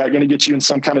 is that going to get you in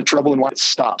some kind of trouble, and why it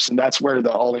stops? And that's where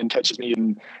the all in catches me.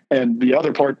 And the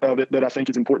other part of it that I think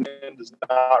is important does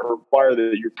not require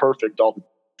that you're perfect all the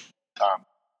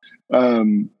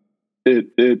time.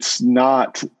 It's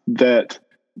not that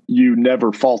you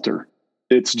never falter.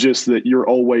 It's just that you're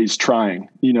always trying,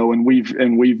 and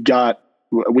we've got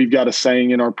a saying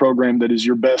in our program that is,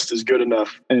 your best is good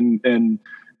enough. And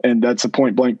that's a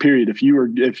point blank period. If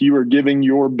you are giving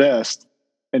your best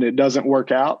and it doesn't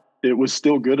work out, it was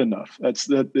still good enough.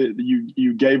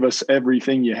 You gave us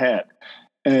everything you had.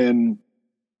 And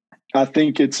I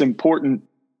think it's important,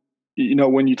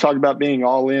 when you talk about being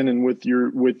all in and with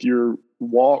your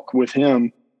walk with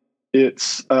him,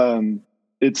 it's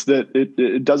that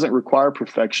it doesn't require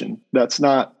perfection. That's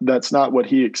not what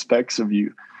he expects of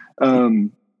you.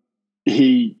 And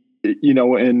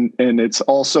it's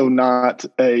also not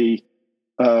a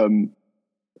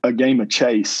game of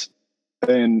chase.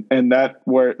 And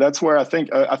that's where I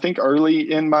think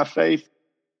early in my faith,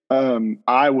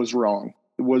 I was wrong.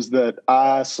 Was that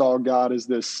I saw God as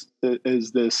this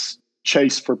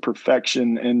chase for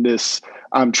perfection, and this,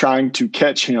 I'm trying to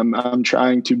catch him. I'm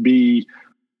trying to be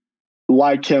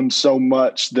like him so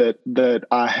much that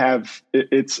I have.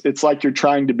 It's like you're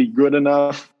trying to be good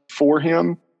enough for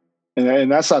him,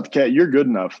 and that's not the case. You're good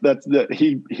enough. That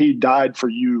he died for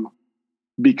you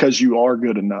because you are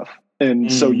good enough,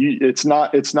 and so it's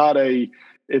not a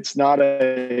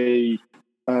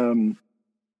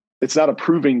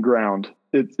proving ground.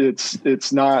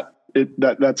 That's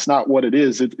not what it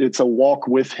is. It's a walk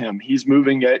with him. He's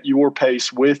moving at your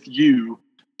pace with you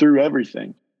through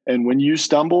everything. And when you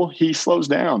stumble, he slows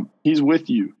down. He's with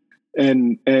you,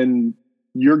 and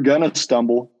you're gonna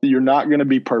stumble. You're not gonna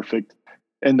be perfect,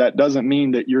 and that doesn't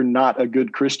mean that you're not a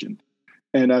good Christian.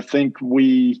 And I think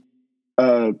we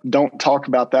don't talk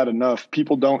about that enough.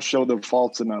 People don't show their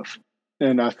faults enough,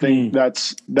 and I think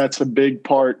that's a big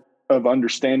part of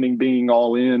understanding being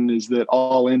all in, is that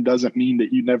all in doesn't mean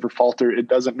that you never falter. It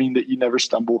doesn't mean that you never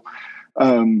stumble.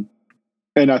 And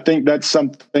I think that's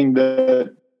something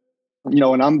that,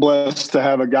 and I'm blessed to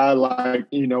have a guy like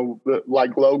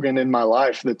Logan in my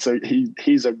life.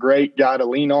 He's a great guy to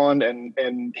lean on,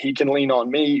 and he can lean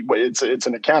on me. But it's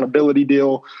an accountability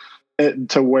deal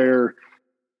to where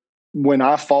when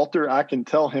I falter, I can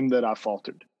tell him that I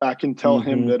faltered. I can tell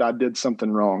him that I did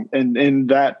something wrong. And in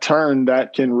that turn,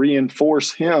 that can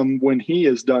reinforce him when he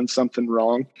has done something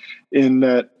wrong, in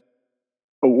that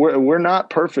we're not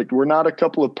perfect. We're not a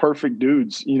couple of perfect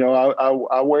dudes.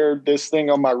 I wear this thing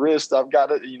on my wrist. I've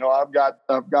got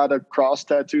a cross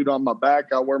tattooed on my back.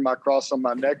 I wear my cross on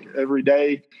my neck every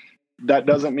day. That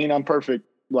doesn't mean I'm perfect.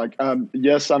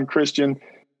 Yes, I'm Christian.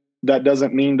 That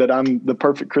doesn't mean that I'm the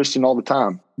perfect Christian all the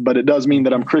time, but it does mean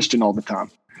that I'm Christian all the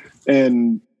time.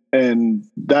 And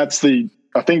that's I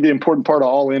think the important part of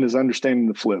all in is understanding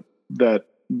the flip,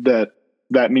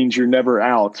 that means you're never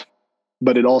out,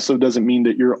 but it also doesn't mean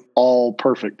that you're all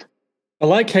perfect. I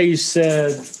like how you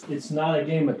said it's not a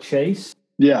game of chase.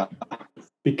 Yeah.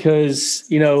 Because,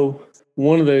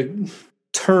 one of the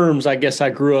terms I guess I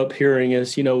grew up hearing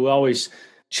is, always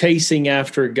chasing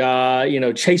after God,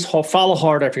 follow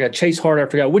hard after God, chase hard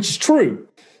after God, which is true,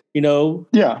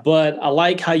 Yeah. But I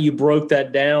like how you broke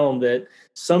that down, that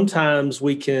sometimes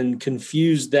we can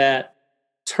confuse that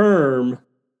term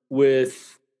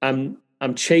with I'm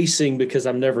chasing because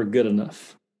I'm never good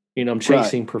enough. I'm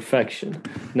chasing perfection.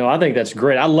 No, I think that's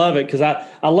great. I love it, because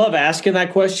I love asking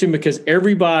that question, because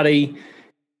everybody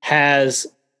has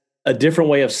a different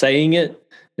way of saying it.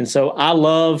 And so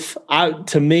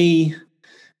to me,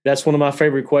 that's one of my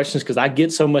favorite questions, because I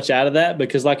get so much out of that,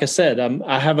 because like I said,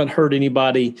 I haven't heard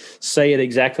anybody say it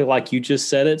exactly like you just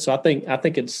said it. So I think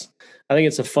it's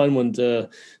a fun one to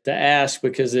ask,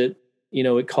 because it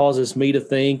causes me to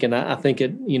think. And I think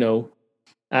it,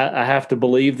 I have to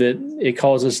believe that it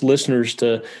causes listeners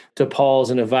to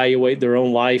pause and evaluate their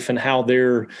own life and how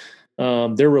their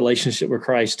relationship with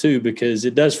Christ too, because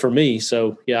it does for me.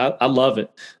 So yeah, I love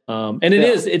it. And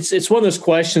it's one of those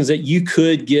questions that you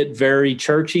could get very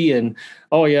churchy and,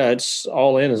 oh yeah, it's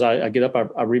all in. As I get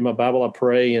up, I read my Bible, I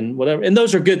pray and whatever. And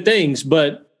those are good things,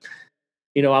 but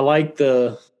I like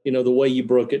the way you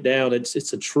broke it down.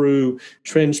 It's a true,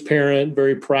 transparent,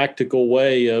 very practical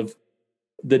way of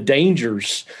the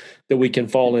dangers that we can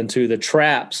fall into, the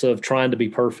traps of trying to be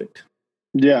perfect.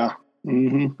 Yeah.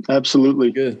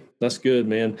 Absolutely. Good. That's good,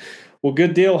 man. Well,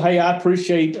 good deal. Hey, I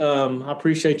appreciate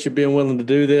you being willing to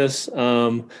do this.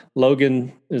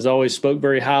 Logan has always spoke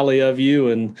very highly of you,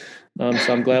 and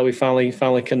so I'm glad we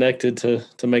finally connected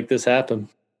to make this happen.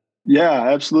 Yeah,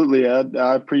 absolutely.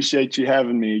 I appreciate you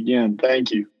having me again.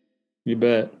 Thank you. You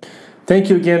bet.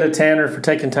 Thank you again to Tanner for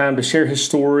taking time to share his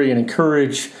story and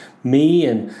encourage me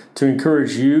and to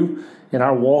encourage you in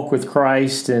our walk with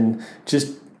Christ, and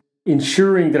just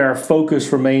ensuring that our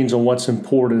focus remains on what's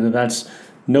important, and that's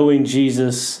knowing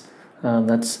Jesus,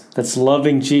 that's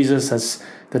loving Jesus,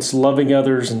 that's loving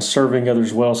others and serving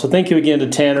others well. So thank you again to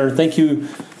Tanner. Thank you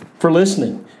for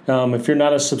listening. If you're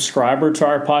not a subscriber to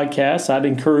our podcast, I'd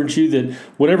encourage you that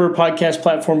whatever podcast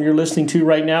platform you're listening to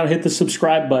right now, hit the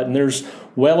subscribe button. There's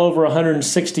well over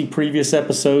 160 previous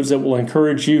episodes that will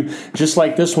encourage you, just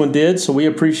like this one did. So we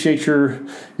appreciate your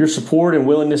support and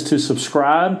willingness to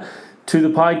subscribe to the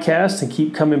podcast and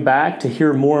keep coming back to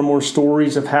hear more and more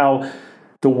stories of how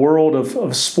the world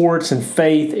of sports and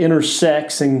faith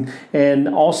intersects, and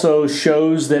also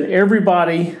shows that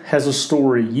everybody has a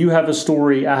story. You have a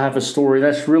story, I have a story.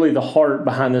 That's really the heart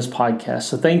behind this podcast.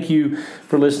 So thank you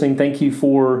for listening. Thank you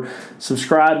for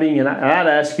subscribing. And I'd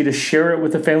ask you to share it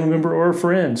with a family member or a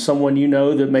friend, someone you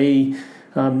know that may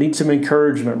need some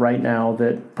encouragement right now,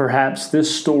 that perhaps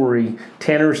this story,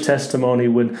 Tanner's testimony,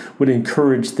 would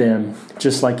encourage them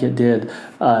just like it did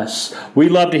us. We'd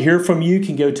love to hear from you. You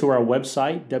can go to our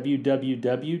website,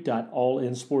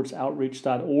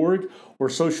 www.allinsportsoutreach.org, or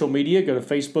social media. Go to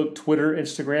Facebook, Twitter,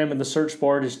 Instagram. In the search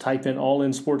bar, just type in All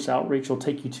In Sports Outreach. It'll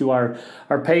take you to our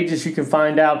pages. You can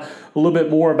find out a little bit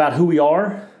more about who we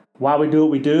are, why we do what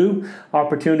we do,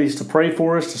 opportunities to pray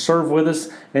for us, to serve with us,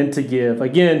 and to give.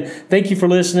 Again, thank you for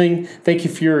listening. Thank you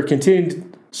for your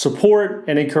continued support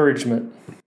and encouragement.